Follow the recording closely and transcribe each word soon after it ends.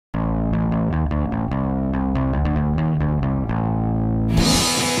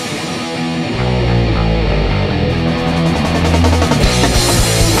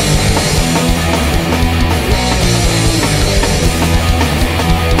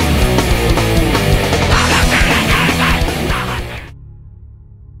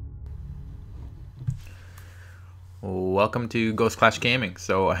welcome to Ghost Clash Gaming.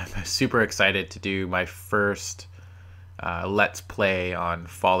 So I'm super excited to do my first Let's Play on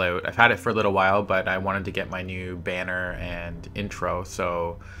Fallout. I've had it for a little while, but I wanted to get my new banner and intro.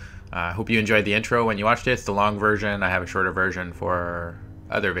 So I hope you enjoyed the intro when you watched it. It's the long version. I have a shorter version for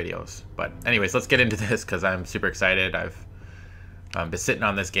other videos. But anyways, let's get into this because I'm super excited. I've been sitting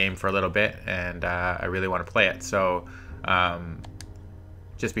on this game for a little bit and I really want to play it. So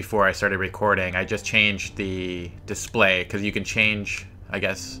just before I started recording, I just changed the display because you can change, I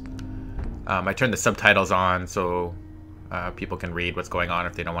guess, I turned the subtitles on so people can read what's going on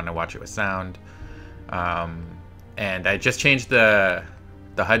if they don't want to watch it with sound. And I just changed the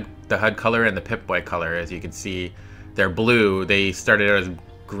HUD color and the Pip-Boy color. As you can see, they're blue. They started out as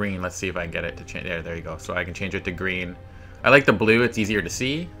green. Let's see if I can get it to change. There you go. So I can change it to green. I like the blue. It's easier to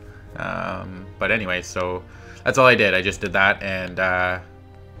see. But anyway, so that's all I did. I just did that, and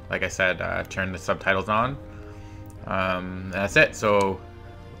like I said, turn the subtitles on. That's it. So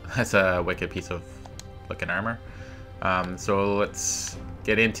that's a wicked piece of looking armor. So let's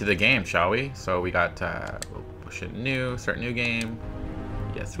get into the game, shall we? So we got, we'll push it new, start new game.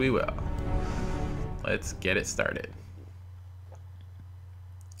 Yes, we will. Let's get it started.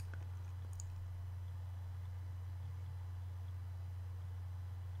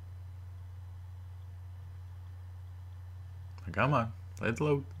 Come on, let's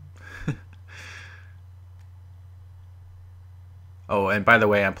load. Oh, and by the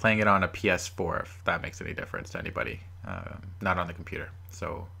way, I'm playing it on a PS4, if that makes any difference to anybody. Not on the computer.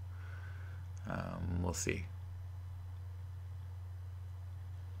 So, we'll see.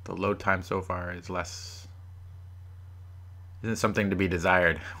 The load time so far is less... Isn't something to be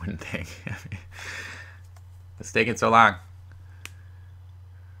desired, I wouldn't think. It's taking so long.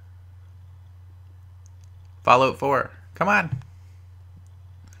 Fallout 4. Come on.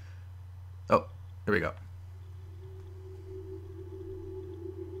 Oh, here we go.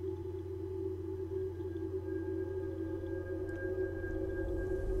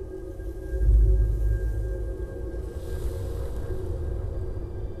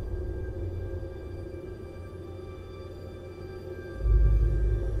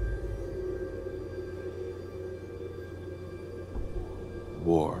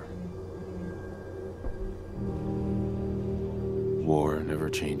 War. War never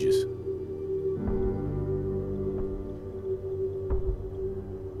changes.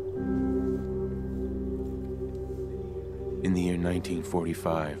 In the year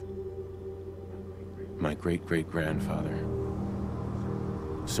 1945, my great-great-grandfather,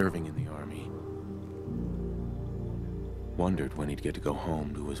 serving in the army, wondered when he'd get to go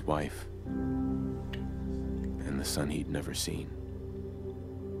home to his wife and the son he'd never seen.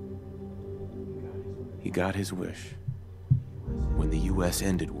 He got his wish when the U.S.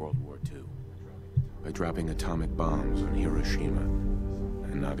 ended World War II by dropping atomic bombs on Hiroshima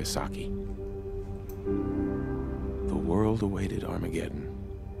and Nagasaki. The world awaited Armageddon.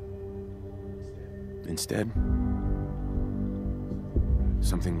 Instead,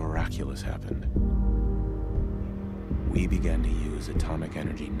 something miraculous happened. We began to use atomic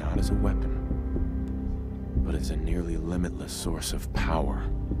energy not as a weapon, but as a nearly limitless source of power.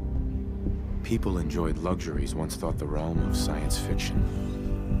 People enjoyed luxuries once thought the realm of science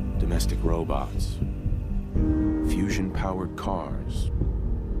fiction. Domestic robots, fusion-powered cars,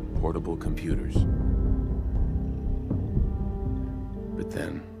 portable computers. But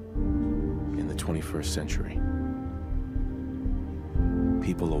then, in the 21st century,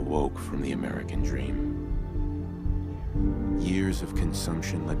 people awoke from the American dream. Years of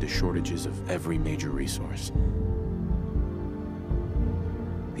consumption led to shortages of every major resource.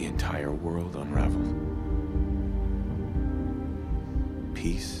 The entire world unraveled.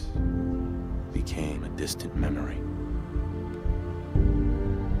 Peace became a distant memory.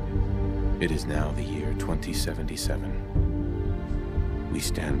 It is now the year 2077. We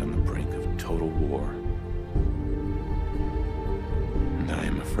stand on the brink of total war. And I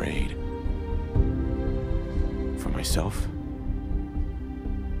am afraid. For myself,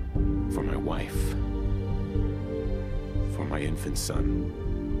 for my wife, for my infant son.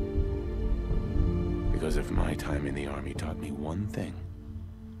 Because if my time in the army taught me one thing,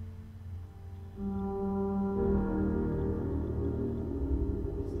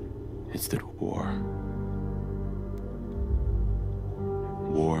 it's that war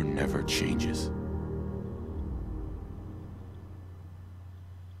never changes.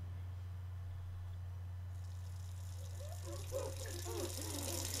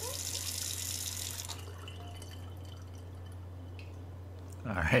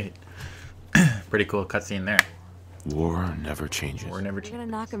 All right. Pretty cool cutscene there. War never changes. War never We're gonna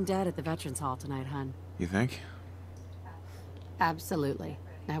knock him dead at the Veterans Hall tonight, hun. You think? Absolutely.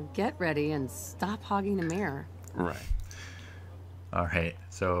 Now get ready and stop hogging the mirror. Right. All right.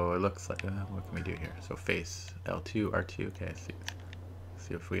 So it looks like what can we do here? So face L2, R2. Okay.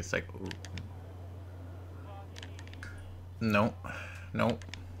 See if we it's like. Ooh. No. Nope.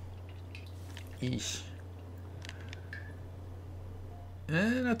 Eesh.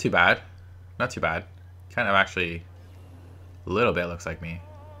 Not too bad. Not too bad. Kind of actually a little bit looks like me.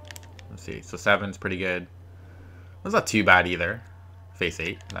 Let's see. So 7's pretty good. That's not too bad either. Face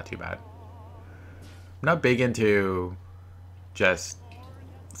 8, not too bad. I'm not big into just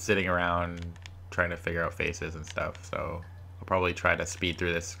sitting around trying to figure out faces and stuff. So I'll probably try to speed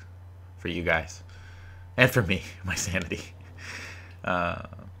through this for you guys. And for me, my sanity. Yeah.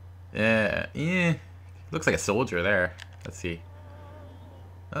 Looks like a soldier there. Let's see.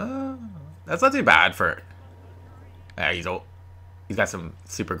 That's not too bad for... he's old. He's got some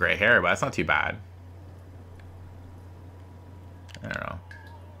super gray hair, but that's not too bad. I don't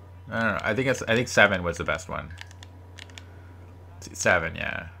know. I think 7 was the best one. 7,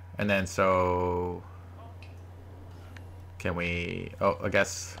 yeah. And then so... Can we... Oh, I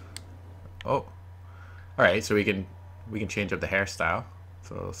guess... Oh. Alright, so we can change up the hairstyle.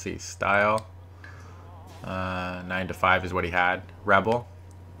 So let's see. Style. 9 to 5 is what he had. Rebel.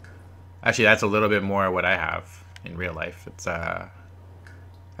 Actually, that's a little bit more what I have in real life. It's I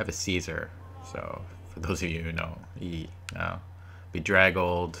have a Caesar. So for those of you who know,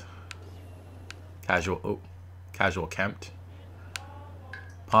 bedraggled, casual kempt,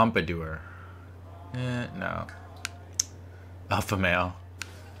 pompadour. No. Alpha male,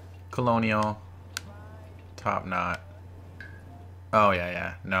 colonial, top knot. Oh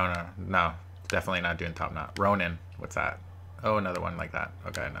yeah. No. Definitely not doing top knot. Ronin. What's that? Oh, another one like that.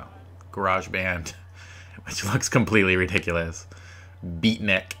 Okay, no. Garage band, which looks completely ridiculous.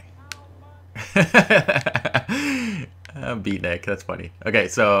 Beatnik. Beatnik, that's funny. Okay,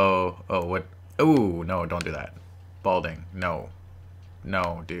 so... Oh, what? Oh, no, don't do that. Balding. No.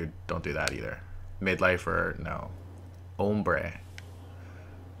 No, dude, don't do that either. Midlifer, no. Ombre.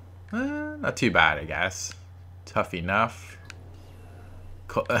 Not too bad, I guess. Tough enough.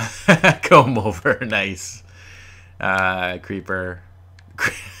 Comb over, nice. Creeper.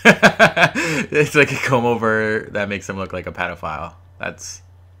 It's like a comb over that makes him look like a pedophile. That's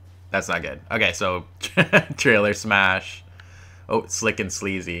not good. Okay, so trailer smash. Oh, slick and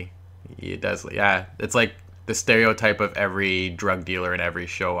sleazy. It does. Yeah, it's like the stereotype of every drug dealer in every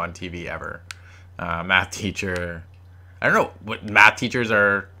show on TV ever. Math teacher. I don't know what math teachers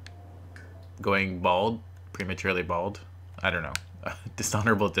are going bald, prematurely bald. I don't know.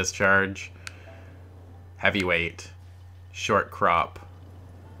 Dishonorable discharge. Heavyweight. Short crop.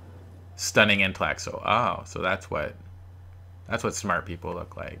 Stunning intellect. So that's what smart people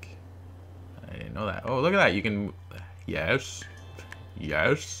look like. I didn't know that. Oh, look at that. You can... Yes.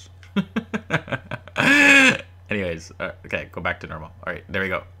 Anyways, okay, go back to normal. All right, there we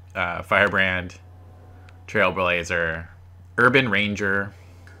go. Firebrand, Trailblazer, Urban Ranger,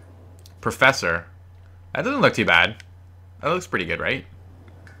 Professor. That doesn't look too bad. That looks pretty good, right?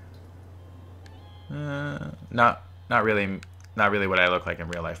 Not really what I look like in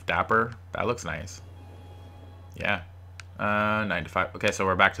real life. Dapper. That looks nice. Yeah. 9 to 5. Okay, so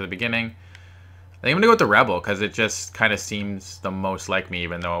we're back to the beginning. I think I'm gonna go with the Rebel because it just kind of seems the most like me,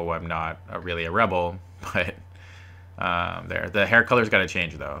 even though I'm not really a rebel. But there, the hair color's got to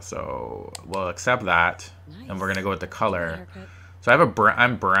change though, so we'll accept that, nice. And we're gonna go with the color. So I have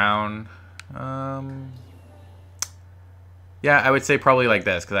I'm brown. Yeah, I would say probably like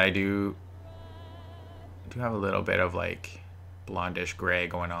this because I do have a little bit of like blondish gray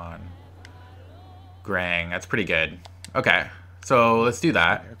going on. Graying, that's pretty good. Okay, so let's do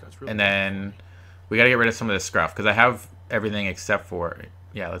that, and then we gotta get rid of some of this scruff because I have everything except for,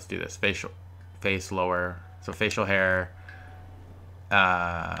 yeah, let's do this. Face lower, so facial hair.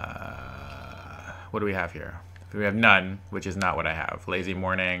 What do we have here? We have none, which is not what I have. Lazy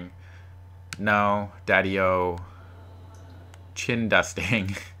morning, no. Daddy-o. Chin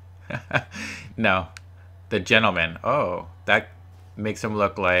dusting. No. The gentleman. Oh, that makes him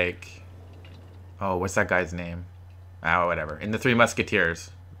look like... Oh, what's that guy's name? Oh, whatever. In the Three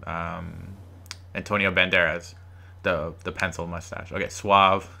Musketeers. Antonio Banderas. The pencil mustache. Okay,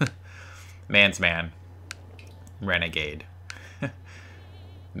 suave. Man's man. Renegade. I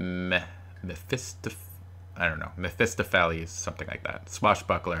don't know. Mephistopheles. Something like that.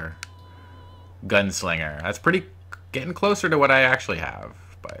 Swashbuckler. Gunslinger. That's pretty... Getting closer to what I actually have.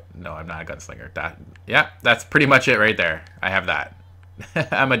 But no, I'm not a gunslinger. That's pretty much it right there. I have that.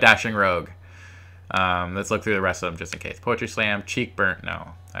 I'm a dashing rogue. Let's look through the rest of them just in case. Poetry slam, cheek burnt. No,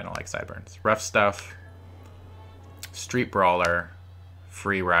 I don't like sideburns. Rough stuff. Street Brawler,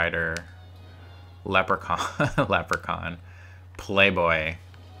 Free Rider, Leprechaun, Leprechaun, Playboy.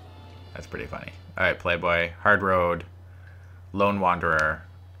 That's pretty funny. All right, Playboy, Hard Road, Lone Wanderer,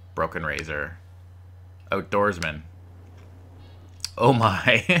 Broken Razor, Outdoorsman. Oh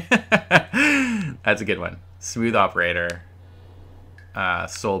my. That's a good one. Smooth Operator,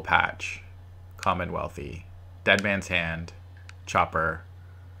 Soul Patch, Commonwealthy, Dead Man's Hand, Chopper,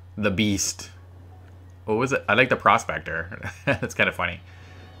 The Beast. What was it? I like the Prospector. That's kind of funny.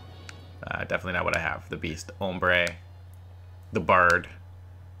 Definitely not what I have. The Beast, Ombre, the Bard,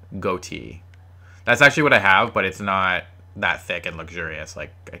 Goatee. That's actually what I have, but it's not that thick and luxurious.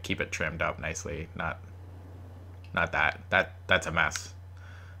 Like, I keep it trimmed up nicely. Not that. That's a mess.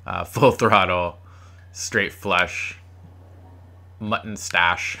 Full Throttle, Straight Flush, Mutton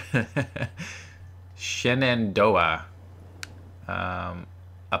Stash, Shenandoah,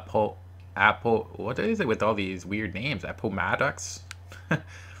 Apple, what is it with all these weird names? Appomattox,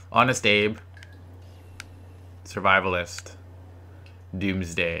 Honest Abe, Survivalist,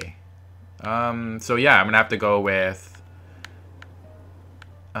 Doomsday. So yeah, I'm gonna have to go with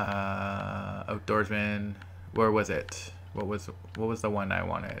Outdoorsman. Where was it? What was the one I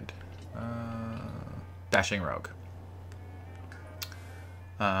wanted? Dashing Rogue.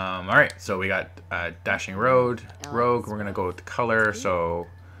 All right, so we got Dashing Rogue. We're gonna go with the color. So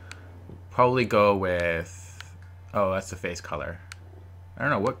probably go with, oh, that's the face color. I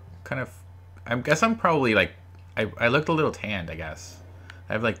don't know what kind of. I guess I'm probably like, I looked a little tanned. I guess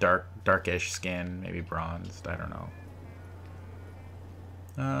I have like darkish skin, maybe bronzed. I don't know.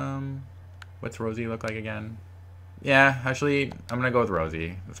 What's Rosie look like again? Yeah, actually, I'm gonna go with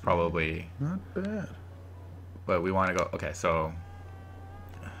Rosie. That's probably Not bad. But we want to go. Okay, so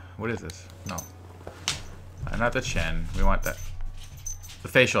what is this? No, not the chin. We want the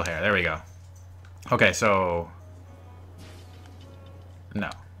facial hair. There we go. Okay, so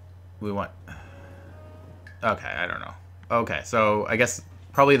no, we want. Okay, I don't know. Okay, so I guess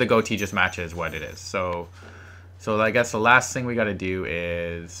probably the goatee just matches what it is. So I guess the last thing we got to do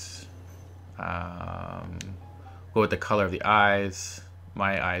is go with the color of the eyes.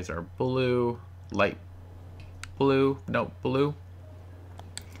 My eyes are blue, light blue. No, blue.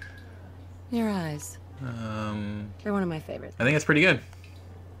 Your eyes. They're one of my favorites. I think it's pretty good.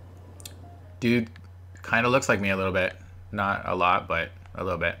 Dude kind of looks like me a little bit. Not a lot, but a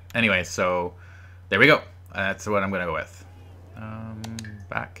little bit. Anyway, so there we go. That's what I'm going to go with.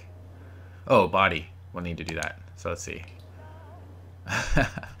 Back. Oh, body. We'll need to do that. So let's see.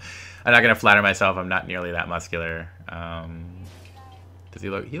 I'm not going to flatter myself. I'm not nearly that muscular. Does he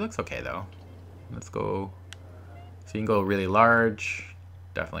look? He looks okay, though. Let's go. So you can go really large.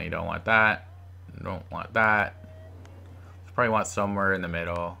 Definitely don't want that. Don't want that. Probably want somewhere in the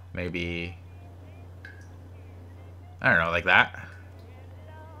middle. Maybe, I don't know, like that.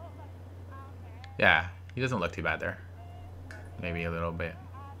 Yeah, he doesn't look too bad there. Maybe a little bit.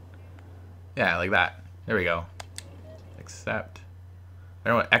 Yeah, like that. There we go. Accept. I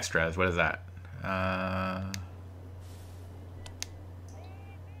don't know what extra is. What is that?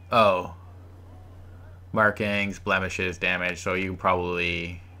 Oh. Markings, blemishes, damage. So you can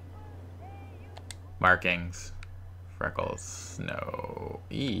probably... Markings. Freckles. No.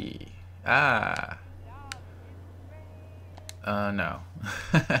 No.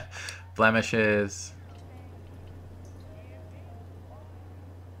 Blemishes.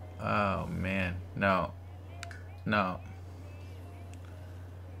 Oh, man. No.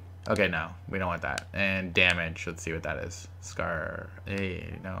 Okay, no. We don't want that. And damage. Let's see what that is. Scar.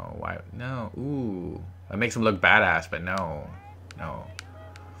 Hey, no. Why? No. Ooh. That makes him look badass, but no. No.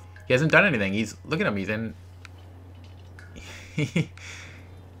 He hasn't done anything. Look at him. He's in...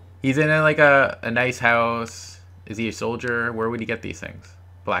 He's in like a nice house. Is he a soldier? Where would he get these things?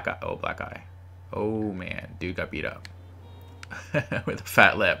 Black eye. Oh, black eye. Oh, man. Dude got beat up. With a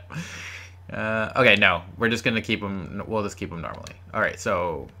fat lip. Okay, no. We're just going to keep him... We'll just keep him normally. Alright,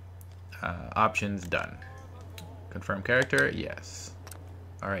 so... options done. Confirm character? Yes.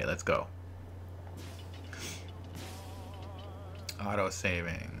 Alright, let's go.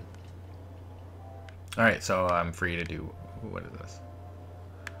 Auto-saving. Alright, so I'm free to do... What is this?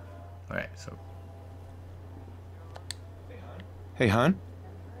 Alright, so... Hey, hon?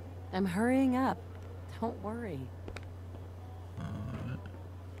 I'm hurrying up. Don't worry.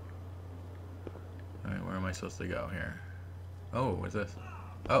 Alright, where am I supposed to go here? Oh, what's this?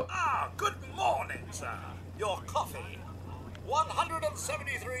 Oh. Good morning, sir. Your coffee.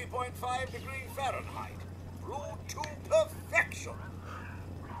 173.5 degrees Fahrenheit. Brewed to perfection.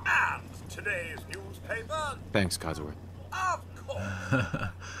 And today's newspaper. Thanks, Codsworth. Of course.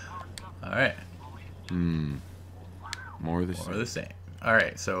 Alright. More of the More same. of the same. All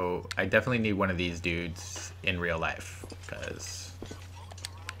right, so I definitely need one of these dudes in real life because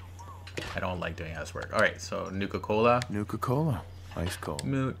I don't like doing housework. All right, so Nuka-Cola. Nuka-Cola. Ice cold.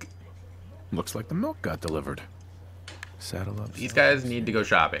 Milk. Looks like the milk got delivered. Saddle up. These guys need to go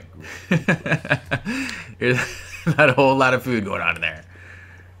shopping. There's not a whole lot of food going on in there.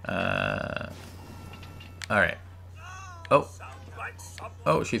 All right. Oh. Sounds like some.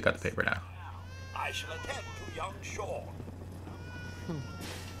 Oh, she's got the paper now. I shall attend to young Sean.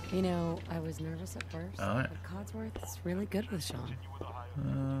 You know, I was nervous at first, All right. but Codsworth is really good with Sean.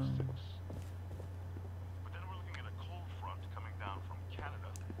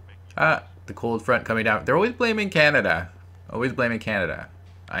 The cold front coming down. They're always blaming Canada. Always blaming Canada.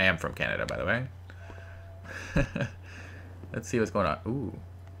 I am from Canada, by the way. Let's see what's going on. Ooh.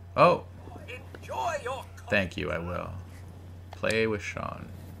 Oh. Enjoy your coffee. Thank you, I will. Play with Sean.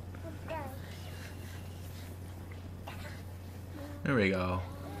 There we go.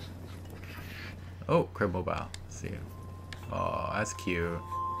 Oh, crib mobile. Let's see. Oh, that's cute.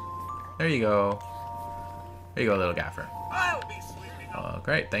 There you go. There you go, little gaffer. I'll be sweeping up. Oh,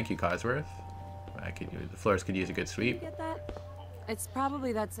 great. Thank you, Codsworth. The floors could use a good You sweep. get that? It's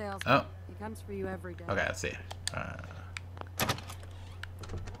probably that salesman. Oh. He comes for you every day. Okay, let's see.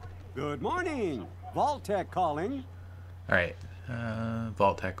 Good morning. Vault-Tec calling. All right.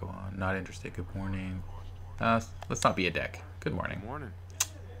 Vault Tech, go on. Not interested. Good morning. Let's not be a dick. Good morning. Morning.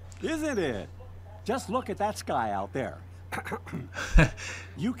 Isn't it? Just look at that sky out there.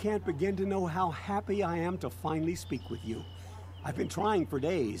 You can't begin to know how happy I am to finally speak with you. I've been trying for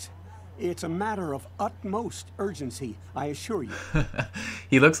days. It's a matter of utmost urgency, I assure you.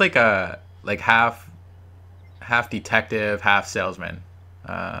 He looks like a half detective, half salesman.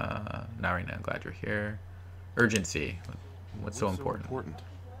 Not right now. Glad you're here. Urgency. What's so important?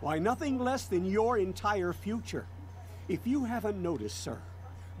 Why, nothing less than your entire future. If you haven't noticed, sir,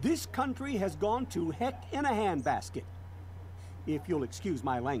 this country has gone to heck in a handbasket. If you'll excuse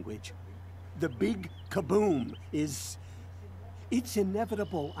my language, the big kaboom is... It's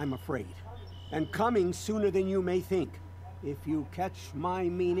inevitable, I'm afraid, and coming sooner than you may think. If you catch my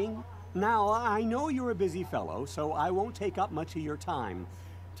meaning. Now, I know you're a busy fellow, so I won't take up much of your time.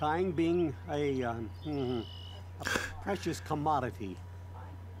 Time being a precious commodity.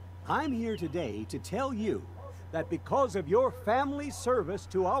 I'm here today to tell you that because of your family's service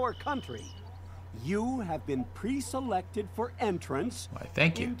to our country, you have been pre-selected for entrance Why,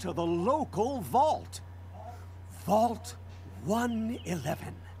 thank you. into the local vault. Vault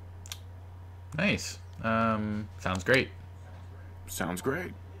 111. Nice. Sounds great. Sounds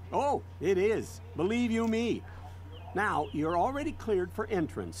great. Oh, it is. Believe you me. Now, you're already cleared for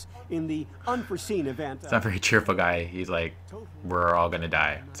entrance in the unforeseen event. It's not a very cheerful guy. He's like, we're all gonna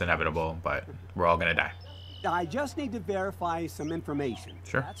die. It's inevitable, but we're all gonna die. I just need to verify some information.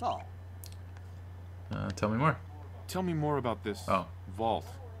 Sure. That's all. Tell me more. Tell me more about this Oh. vault.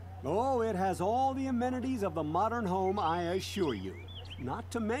 Oh, it has all the amenities of the modern home, I assure you. Not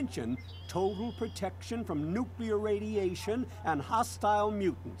to mention total protection from nuclear radiation and hostile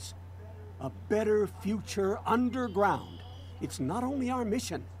mutants. A better future underground. It's not only our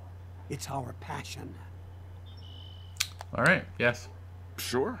mission, it's our passion. All right. Yes.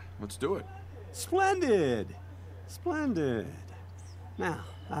 Sure, let's do it. Splendid! Splendid. Now,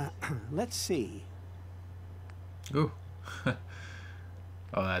 let's see. Ooh.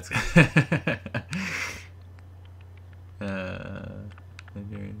 Oh, that's.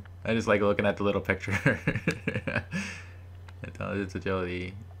 I just like looking at the little picture. Intelligence,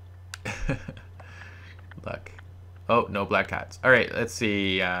 agility, luck. Oh, no black cats. All right, let's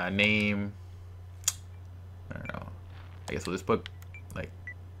see. Name. I don't know. I guess we'll just put like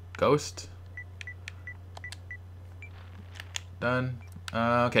Ghost. Done.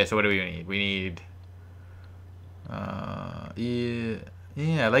 Okay, so what do we need? We need.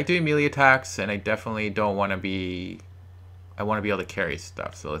 Yeah, I like doing melee attacks, and I definitely don't want to be... I want to be able to carry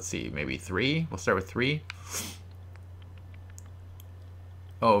stuff, so let's see, maybe 3? We'll start with 3.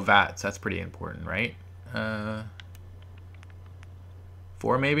 Oh, VATS, that's pretty important, right?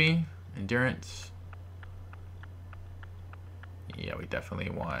 4 maybe? Endurance? Yeah, we definitely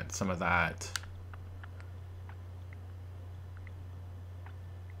want some of that.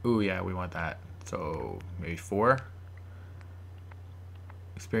 Ooh, yeah, we want that. So, maybe 4?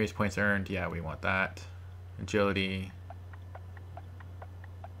 Experience points earned, yeah, we want that. Agility.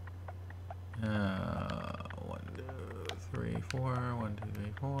 1, 2, 3, 4. 1, 2,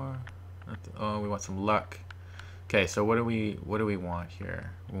 3, 4. Oh, we want some luck. Okay, so what do we want here?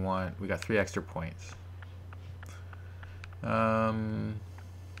 We got 3 extra points.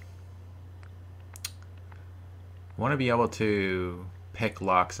 want to be able to pick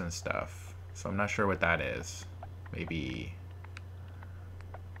locks and stuff. So I'm not sure what that is. Maybe...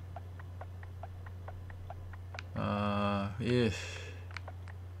 yeah.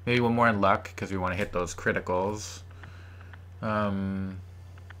 Maybe one more in luck, because we want to hit those criticals. Yeah,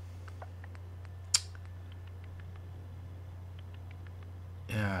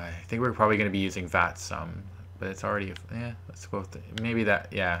 I think we're probably going to be using VAT some, but it's already... Yeah, let's go with maybe that,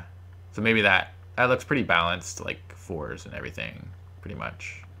 yeah. So maybe that looks pretty balanced, like 4s and everything, pretty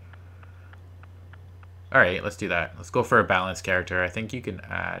much. Alright, let's do that. Let's go for a balanced character. I think you can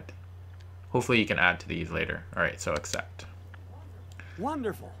add... Hopefully you can add to these later. Alright, so accept.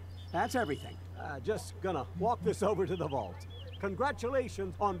 Wonderful. That's everything. Just gonna walk this over to the vault.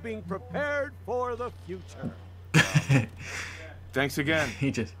 Congratulations on being prepared for the future. Thanks again.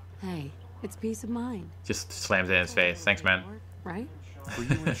 He just Hey, it's peace of mind. slams it in his face. Thanks, man. Right? For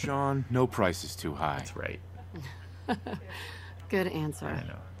you and Sean, no price is too high. That's right. Good answer. I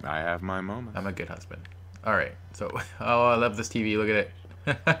know. I have my moments. I'm a good husband. Alright, so... Oh, I love this TV. Look at it.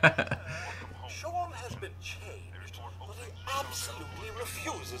 Sean has been changed, but he absolutely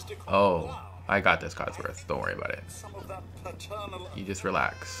refuses to come Oh, down. I got this, Codsworth. Don't worry about it. Some of that paternal... You just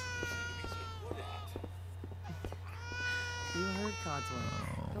relax. You heard Codsworth.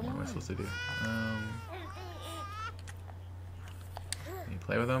 Oh, what am I supposed to do? Can you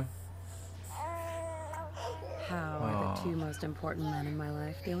play with him? How are the 2 most important men in my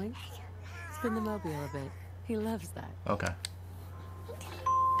life doing? Spin the mobile a bit. He loves that. Okay.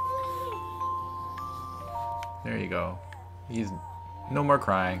 There you go. He's no more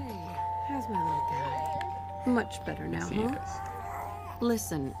crying. Hey, how's my little guy? Much better now, He huh?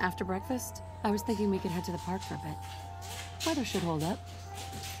 Listen, after breakfast, I was thinking we could head to the park for a bit. Weather should hold up.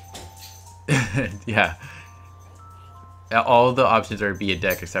 is. Yeah. All the options are be a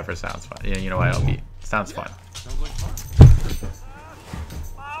dick except for sounds fun. Yeah, you know what? I'll be sounds fun.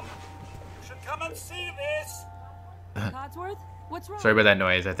 Mom, you should come and see this. Codsworth? What's wrong? Sorry about that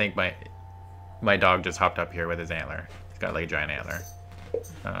noise. I think my dog just hopped up here with his antler. He's got like a giant antler.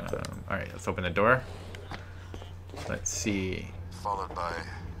 Alright, let's open the door. Let's see. Followed by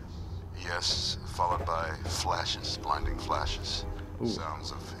yes, followed by flashes, blinding flashes. Ooh.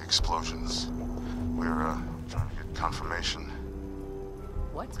 Sounds of explosions. We're trying to get confirmation.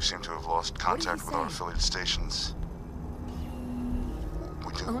 What? We seem to have lost contact with our affiliate stations.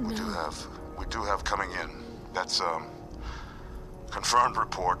 We do have coming in. That's confirmed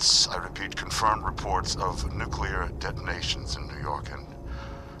reports. I repeat, confirmed reports of nuclear detonations in New York and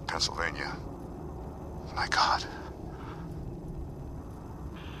Pennsylvania. My God.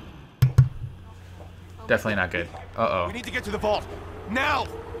 Definitely not good. Uh-oh. We need to get to the vault. Now!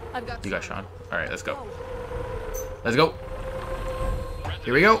 I've got You got Sean. Alright, let's go. Let's go.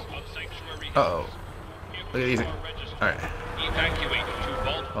 Here we go. Uh-oh. Look at these. Alright.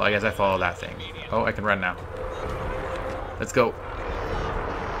 Well, I guess I follow that thing. Oh, I can run now. Let's go.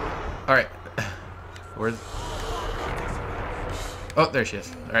 Alright. Where's... Oh, there she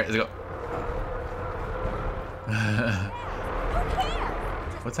is. Alright, let's go.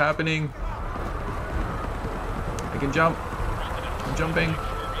 What's happening? I can jump. I'm jumping.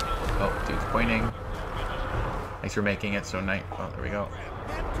 Oh, dude's pointing. Thanks for making it so nice. Oh, there we go.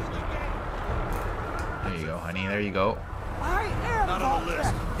 There you go, honey. There you go. I am Not on the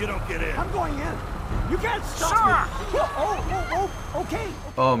list. You don't get in. I'm going in. You can't stop me. Oh, okay.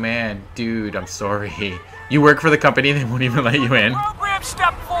 Oh, man. Dude, I'm sorry. You work for the company, they won't even let you in. Program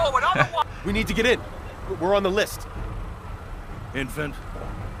step forward, otherwise... We need to get in. We're on the list. Infant,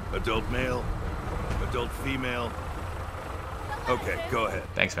 adult male, adult female. Okay, go ahead.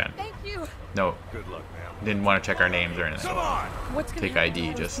 Thanks, man. Thank you. No, Good luck, ma'am. didn't want to check our names or anything. Come on! What's gonna Take happen ID, to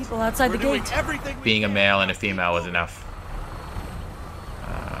all those just- people outside We're the doing gate? everything we Being a can. male and a female was enough.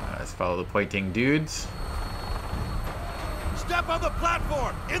 Let's follow the pointing dudes. Step on the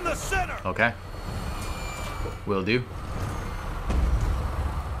platform, in the center! Okay. Will do.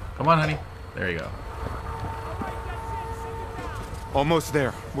 Come on, honey. There you go. Almost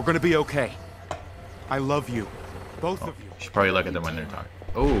there. We're gonna be okay. I love you. Both of you. You should probably look at them when they're talking.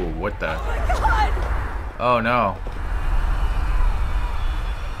 Oh, what the? Oh, no.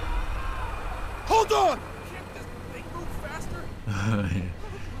 Hold on!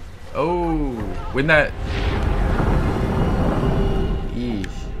 Oh, wouldn't that...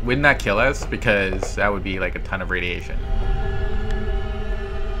 Eesh. Wouldn't that kill us? Because that would be like a ton of radiation.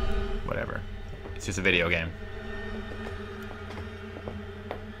 Whatever. It's just a video game.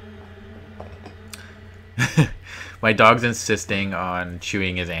 My dog's insisting on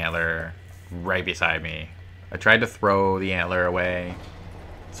chewing his antler right beside me. I tried to throw the antler away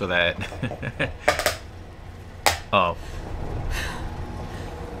so that Oh.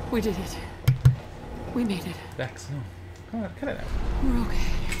 We did it. We made it. Vex, no. Come on, cut it out. We're okay.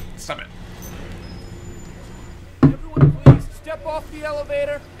 Stop it. Everyone please step off the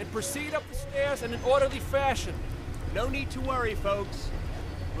elevator and proceed up the stairs in an orderly fashion. No need to worry, folks.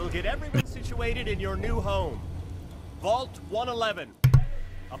 We'll get everyone situated in your new home. Vault 111.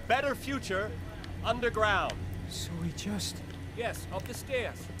 A better future underground. So we just... Yes, up the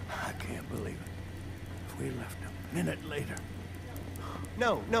stairs. I can't believe it. If we left a minute later...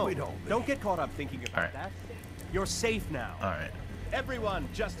 No, We'd all be. don't get caught up thinking about Alright. that. You're safe now. Alright. Everyone,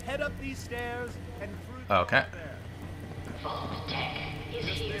 just head up these stairs and through Okay. there. Vault Tech is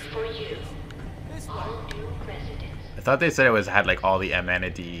here for you. This way. All new residents. I thought they said it had like all the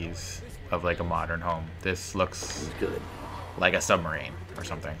amenities of like a modern home. This looks Good. like a submarine or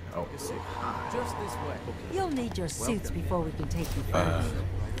something. Oh. Just this way. You'll need your suits before we can take you further.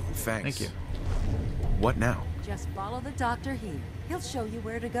 Thanks. Thank you. What now? Just follow the doctor here. He'll show you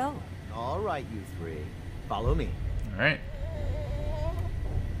where to go. All right, you three. Follow me. Alright.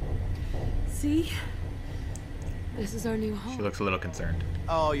 See? This is our new home. She looks a little concerned.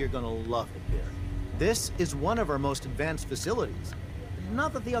 Oh, you're gonna love it here. This is one of our most advanced facilities.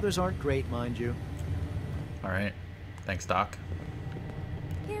 Not that the others aren't great, mind you. Alright. Thanks, Doc.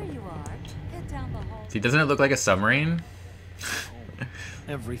 Here you are. Head down the hall. See, doesn't it look like a submarine?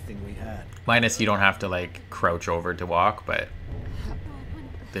 Everything we had. Minus you don't have to like crouch over to walk, but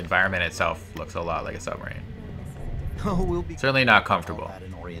the environment itself looks a lot like a submarine. Oh, we'll be Certainly not comfortable. that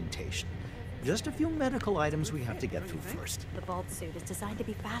in orientation. Just a few medical items we have to get through first. The vault suit is designed to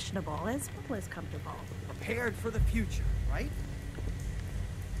be fashionable as well as comfortable. Prepared for the future, right?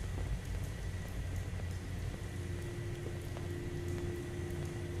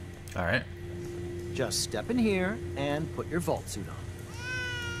 Alright. Just step in here and put your vault suit on.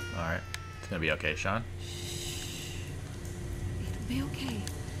 Alright. It's gonna be okay, Sean. It'll be okay.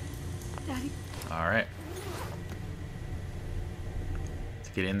 Daddy. Alright. Let's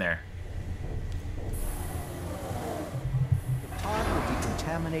get in there. The pod will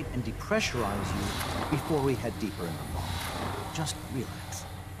decontaminate and depressurize you before we head deeper in the vault. Just relax.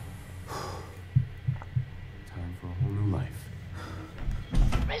 Time for a whole new life.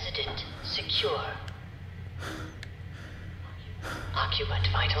 Resident secure. Occupant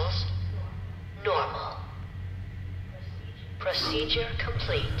vitals normal. Procedure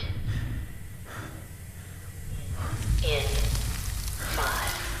complete. In 5,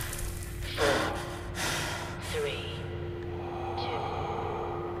 4, 3, 2,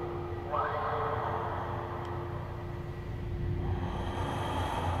 1.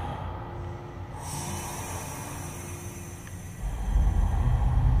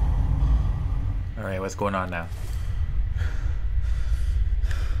 Alright, what's going on now?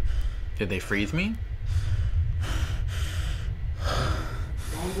 Did they freeze me?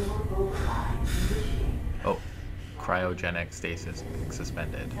 Oh, cryogenic stasis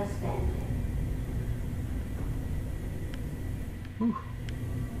suspended. Whew.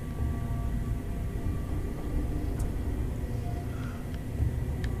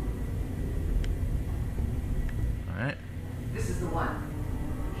 Alright. This is the one.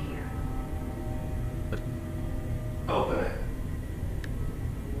 Here. Open it.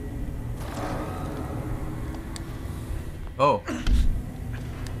 Oh.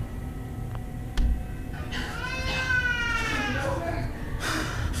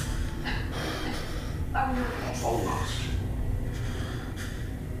 Almost.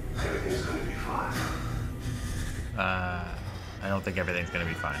 Everything's gonna be fine. I don't think everything's gonna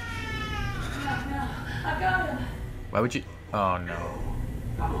be fine. No, I've got him. Why would you? Oh no.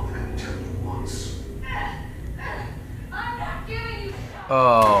 I'm only gonna tell you once. I'm not giving you.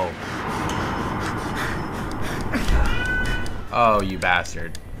 Oh. Oh, you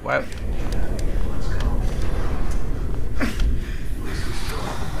bastard. What?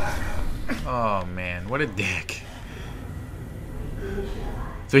 Oh man, what a dick.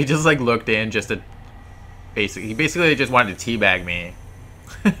 So he just like looked in just to he basically just wanted to teabag me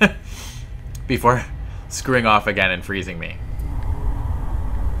before screwing off again and freezing me.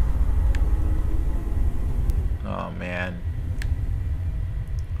 Oh man.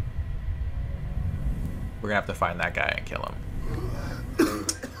 We're gonna have to find that guy and kill him.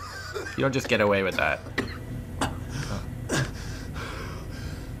 You don't just get away with that.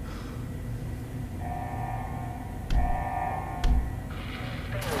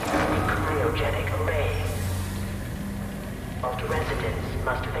 Cryogenic array. All residents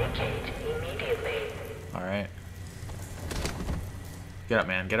must vacate immediately. Alright. Get up,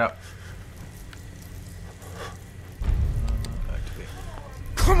 man. Get up.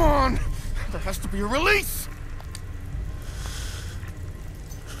 Come on! There has to be a release!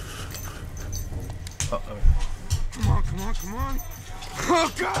 Oh, oh. Come on, come on, come on.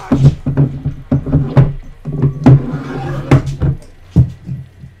 Oh, God!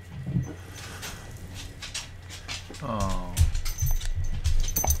 Oh.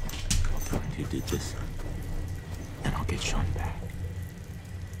 I'll find who did this, and I'll get Sean back.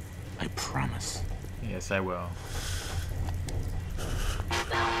 I promise. Yes, I will.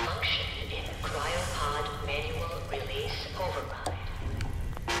 Malfunction in cryopod manual release override.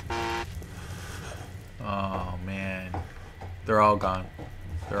 Oh, man. They're all gone.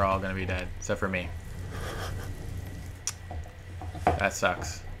 They're all gonna be dead, except for me. That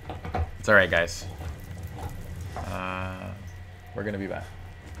sucks. It's alright, guys. We're gonna be back.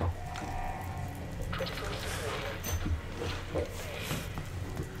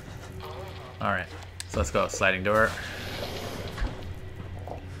 Alright, so let's go. Sliding door.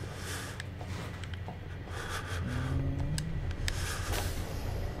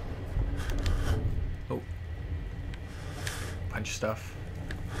 Oh. Bunch of stuff.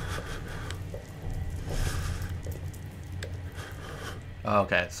 Oh,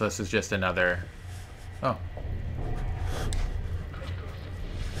 okay, so this is just another... Oh.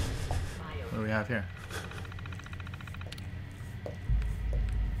 What do we have here?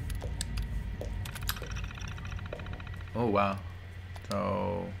 Oh, wow.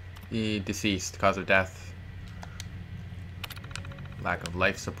 So, deceased, cause of death. Lack of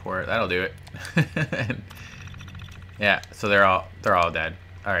life support. That'll do it. Yeah, so they're all dead.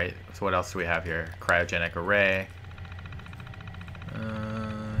 All right. So what else do we have here? Cryogenic array.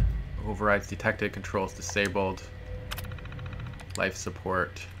 Overrides detected. Controls disabled. Life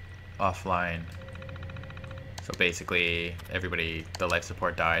support offline. So basically, everybody, the life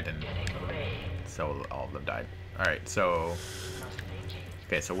support died, and so all of them died. All right. So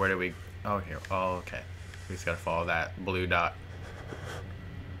okay. So where do we? Oh, here. Oh, okay. We just gotta follow that blue dot.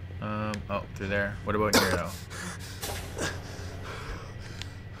 Oh, through there. What about here, though?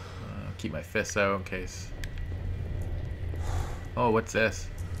 Keep my fists out in case. Oh, what's this?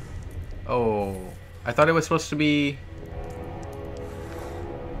 Oh, I thought it was supposed to be...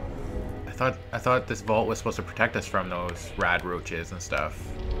 I thought this vault was supposed to protect us from those rad roaches and stuff.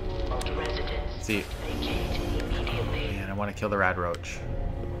 See, man, I want to kill the rad roach.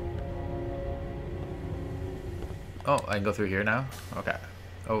 Oh, I can go through here now? Okay.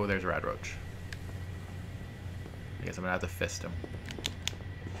 Oh, there's a rad roach. I guess I'm gonna have to fist him.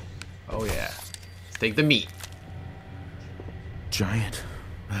 Oh yeah. Let's take the meat. Giant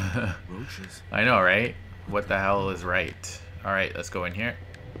roaches. I know, right? What the hell is right? Alright, let's go in here.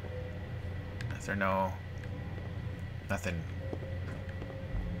 Is there no... Nothing.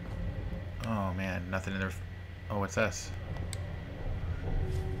 Oh man, nothing in there. Oh, what's this?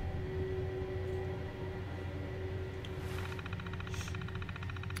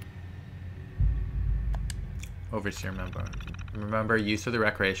 Overseer member. Remember, use of the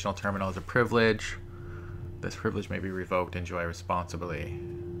recreational terminal is a privilege. This privilege may be revoked. Enjoy responsibly.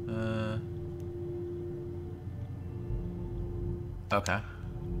 Okay.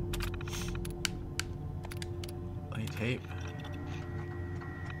 Any tape?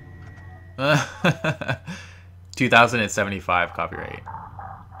 2075 copyright.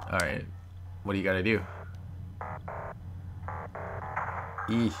 Alright. What do you gotta do?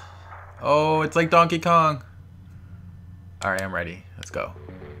 Eesh. Oh, it's like Donkey Kong. Alright, I'm ready. Let's go.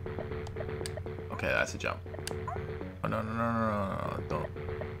 Okay, that's a jump. Oh, no, no, no, no, no, no, don't.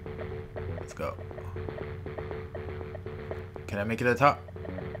 Let's go. Can I make it to the top?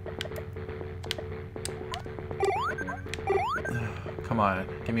 Come on.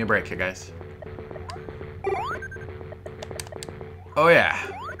 Give me a break here, guys. Oh, yeah.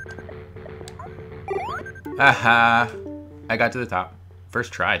 Haha. I got to the top.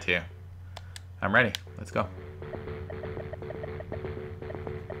 First try, too. I'm ready. Let's go.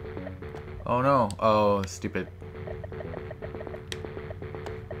 Oh no. Oh, stupid.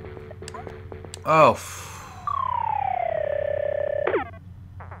 Oh.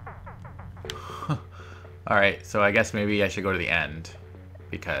 Alright, so I guess maybe I should go to the end.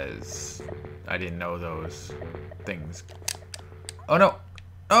 Because I didn't know those things. Oh no.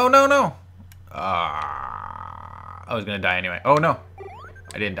 Oh no, no. I was gonna die anyway. Oh no.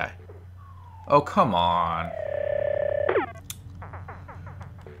 I didn't die. Oh, come on.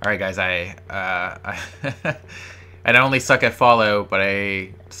 Alright guys, I not only suck at Fallout, but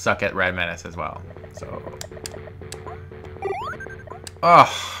I suck at Red Menace as well. So,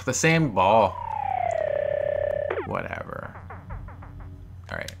 oh, the same ball. Whatever.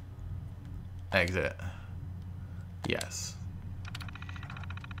 Alright. Exit. Yes.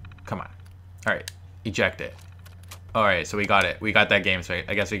 Come on. Alright. Eject it. Alright, so we got it. We got that game, so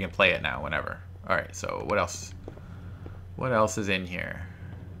I guess we can play it now whenever. Alright, so what else? What else is in here?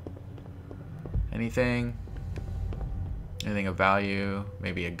 Anything? Anything of value?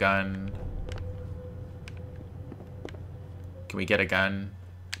 Maybe a gun? Can we get a gun?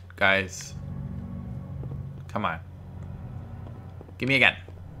 Guys? Come on. Give me a gun.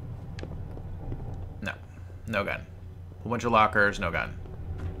 No. No gun. A bunch of lockers, no gun.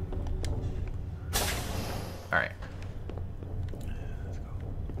 Alright. Let's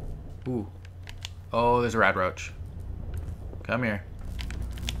go. Ooh. Oh, there's a rad roach. Come here.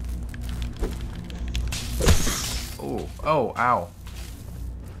 Oh, oh, ow.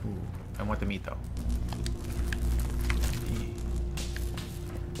 Ooh, I want the meat though.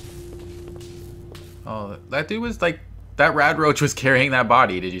 Oh, that dude was like, that rad roach was carrying that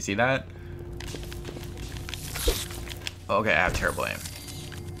body. Did you see that? Okay, I have terrible aim.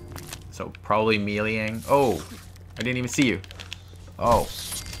 So probably meleeing. Oh, I didn't even see you. Oh.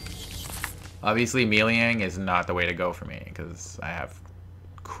 Obviously meleeing is not the way to go for me because I have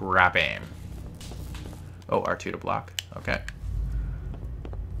crap aim. Oh, R2 to block. Okay.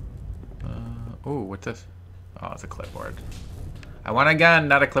 Oh, what's this? Oh, it's a clipboard. I want a gun,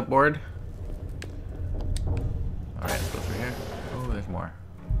 not a clipboard. Alright, let's go through here. Oh, there's more.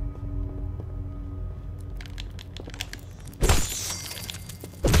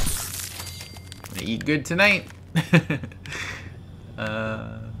 I'm gonna eat good tonight.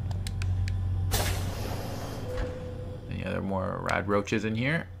 Any other more rad roaches in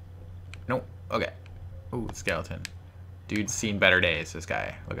here? Nope. Okay. Ooh, skeleton. Dude's seen better days, this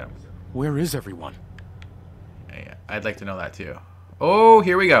guy. Look at him. Where is everyone? Yeah, I'd like to know that too. Oh,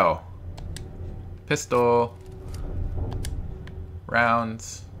 here we go. Pistol.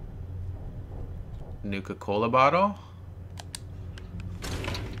 Rounds. Nuka-Cola bottle.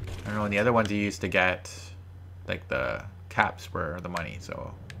 I don't know, and the other ones you used to get, like the caps were the money,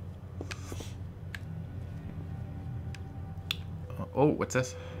 so. Oh, what's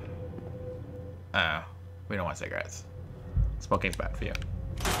this? Oh, we don't want cigarettes. Smoking's bad for you.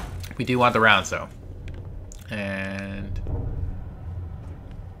 We do want the rounds though. And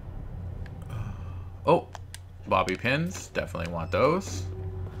oh, bobby pins, definitely want those.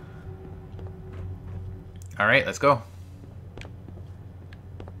 All right, let's go.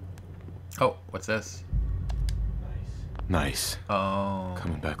 Oh, what's this? Nice. Oh.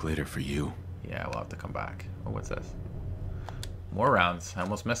 Coming back later for you. Yeah, we'll have to come back. Oh, what's this? More rounds. I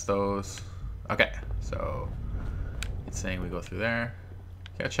almost missed those. Okay, so it's saying we go through there.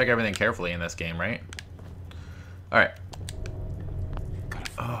 Gotta check everything carefully in this game, right? Alright.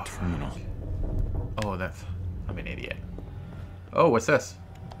 Gotta find a terminal. Oh, that's... I'm an idiot. Oh, what's this?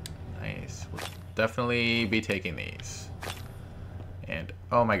 Nice. We'll definitely be taking these. And,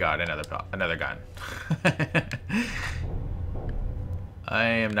 oh my god, another gun. I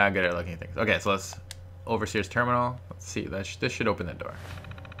am not good at looking at things. Okay, so let's... Overseer's terminal. Let's see. This should open the door.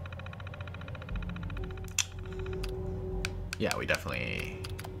 Yeah, we definitely...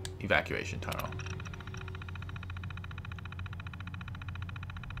 Evacuation tunnel.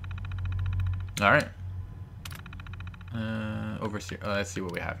 Alright. Overseer... let's see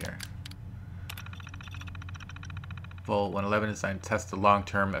what we have here. Vault 111 is designed to test the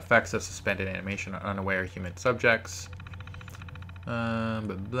long-term effects of suspended animation on unaware human subjects. Blah,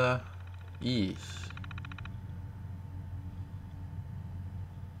 blah. Yeesh.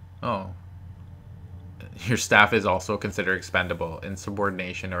 Oh. Your staff is also considered expendable.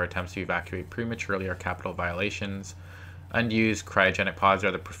 Insubordination or attempts to evacuate prematurely are capital violations. Unused cryogenic pods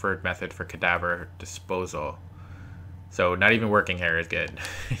are the preferred method for cadaver disposal. So not even working here is good.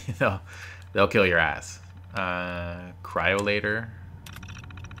 They'll kill your ass. Cryolator.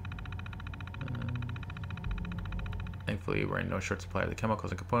 Thankfully, we're in no short supply of the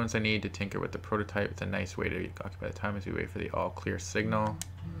chemicals and components I need to tinker with the prototype. It's a nice way to occupy the time as we wait for the all-clear signal.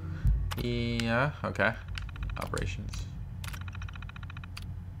 Yeah, okay. Operations.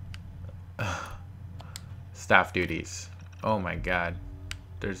 Staff duties. Oh my god.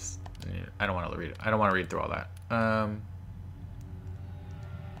 There's... I don't want to read it. I don't want to read through all that.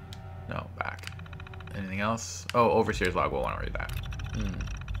 No, back. Anything else? Oh, Overseer's log. We'll want to read that.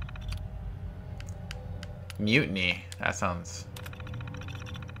 Mutiny. That sounds...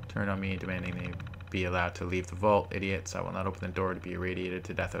 Turn on me, demanding they be allowed to leave the vault. Idiots. I will not open the door to be irradiated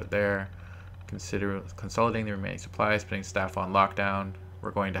to death out there. Consider consolidating the remaining supplies, putting staff on lockdown.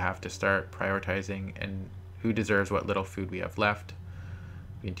 We're going to have to start prioritizing and who deserves what little food we have left.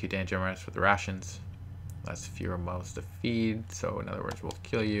 Being too dangerous for the rations. Less fewer mouths to feed. So in other words, we'll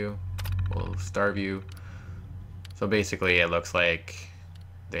kill you. We'll starve you. So basically it looks like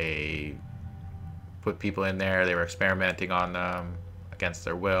they put people in there. They were experimenting on them. against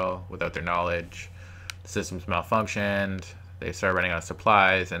their will, without their knowledge. The systems malfunctioned. They started running out of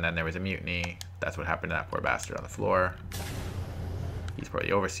supplies, and then there was a mutiny. That's what happened to that poor bastard on the floor. He's probably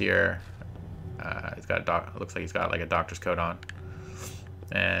the overseer. He's got looks like he's got like a doctor's coat on.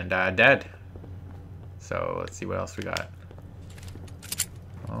 And dead. So let's see what else we got.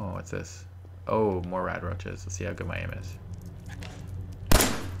 Oh, what's this? Oh, more rad roaches. Let's see how good my aim is.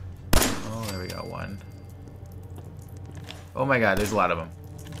 Oh, there we go, one. Oh my god, there's a lot of them.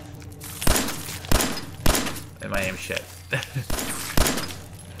 And my aim's shit.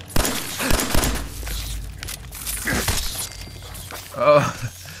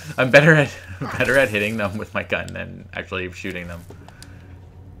 Oh, I'm better at hitting them with my gun than actually shooting them.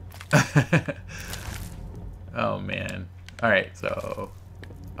 Oh man. Alright, so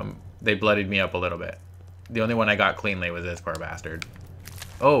they bloodied me up a little bit. The only one I got cleanly was this poor bastard.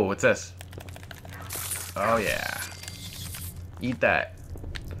 Oh, what's this? Oh yeah. Eat that.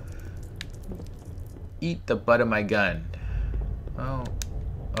 Eat the butt of my gun. Oh.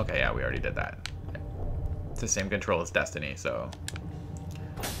 Okay, yeah, we already did that. It's the same control as Destiny, so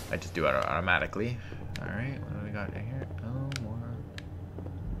I just do it automatically. Alright, what do we got in here? Oh, more.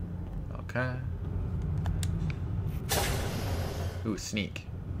 Okay. Ooh, sneak.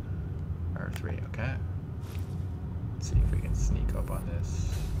 R3, okay. Let's see if we can sneak up on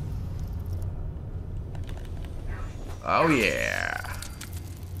this. Oh yeah.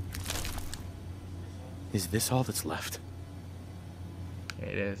 Is this all that's left?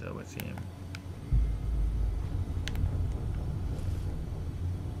 It is, it would seem.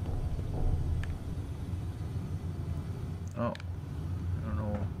 Oh. I don't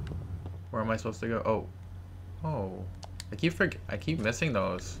know. Where am I supposed to go? Oh. Oh. I keep missing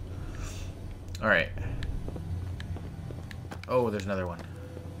those. Alright. Oh, there's another one.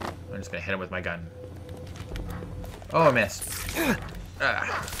 I'm just gonna hit him with my gun. Oh, I missed.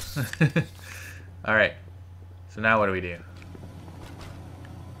 Ah. Alright. So now what do we do?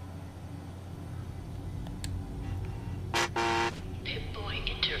 Pip-Boy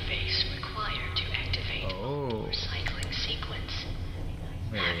interface required to activate recycling sequence.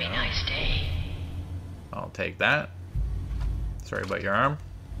 Have a nice day. I'll take that. Sorry about your arm.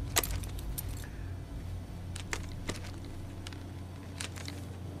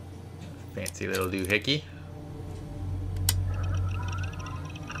 Fancy little doohickey.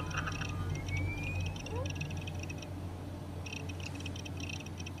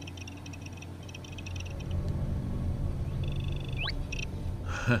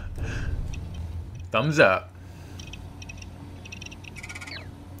 Thumbs up.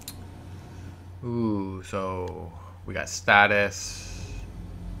 Ooh, so we got status.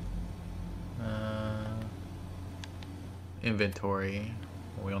 Inventory.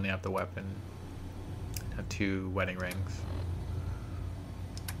 We only have the weapon. Have 2 wedding rings.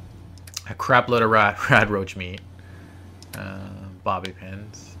 A crap load of rad roach meat. Bobby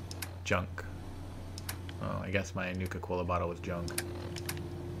pins. Junk. Oh, I guess my Nuka-Cola bottle was junk.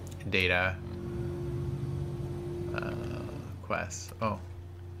 Data. Quests. Oh.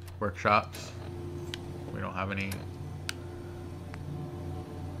 Workshops. We don't have any.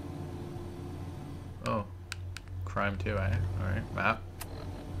 Oh. Crime too, eh? Alright. Map.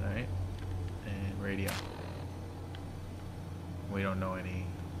 Alright. And radio. We don't know any.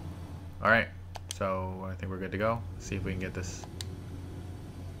 Alright. So I think we're good to go. See if we can get this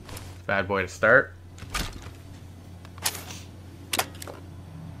bad boy to start.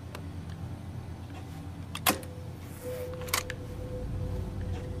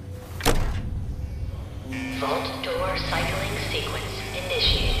 Vault door cycling sequence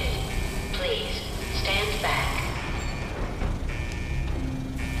initiated. Please stand back.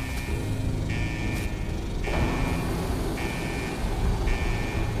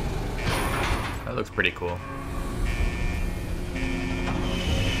 That looks pretty cool.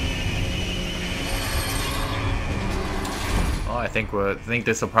 Oh, I think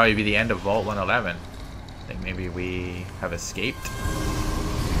this will probably be the end of Vault 111. I think maybe we have escaped.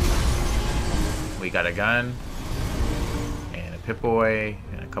 We got a gun and a Pip-Boy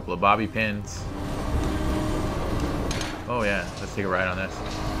and a couple of bobby pins. Oh yeah, let's take a ride on this.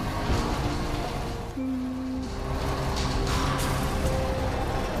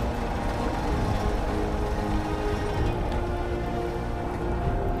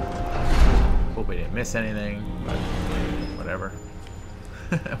 Hope we didn't miss anything, but whatever.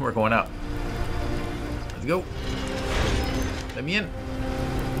 We're going up. Let's go. Let me in.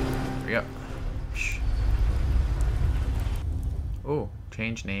 Here we go. Oh,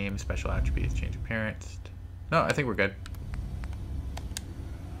 change name, special attributes, change appearance. No, I think we're good.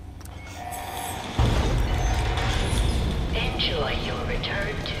 enjoy your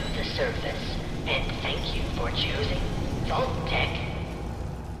return to the surface, and thank you for choosing Vault Tech.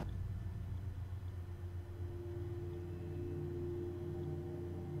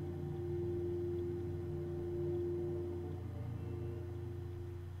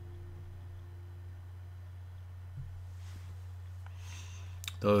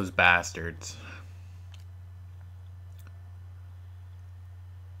 Those bastards.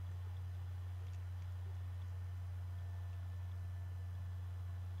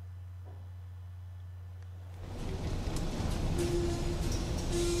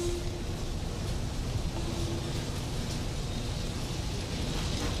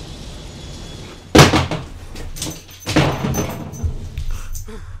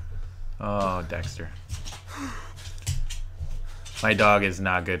 Oh, Dexter. My dog is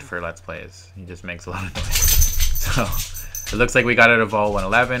not good for Let's Plays. He just makes a lot of noise. So, it looks like we got out of Vault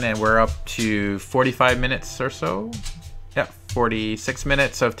 111, and we're up to 45 minutes or so. Yep, 46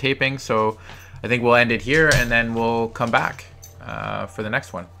 minutes of taping, so I think we'll end it here, and then we'll come back for the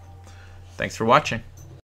next one. Thanks for watching.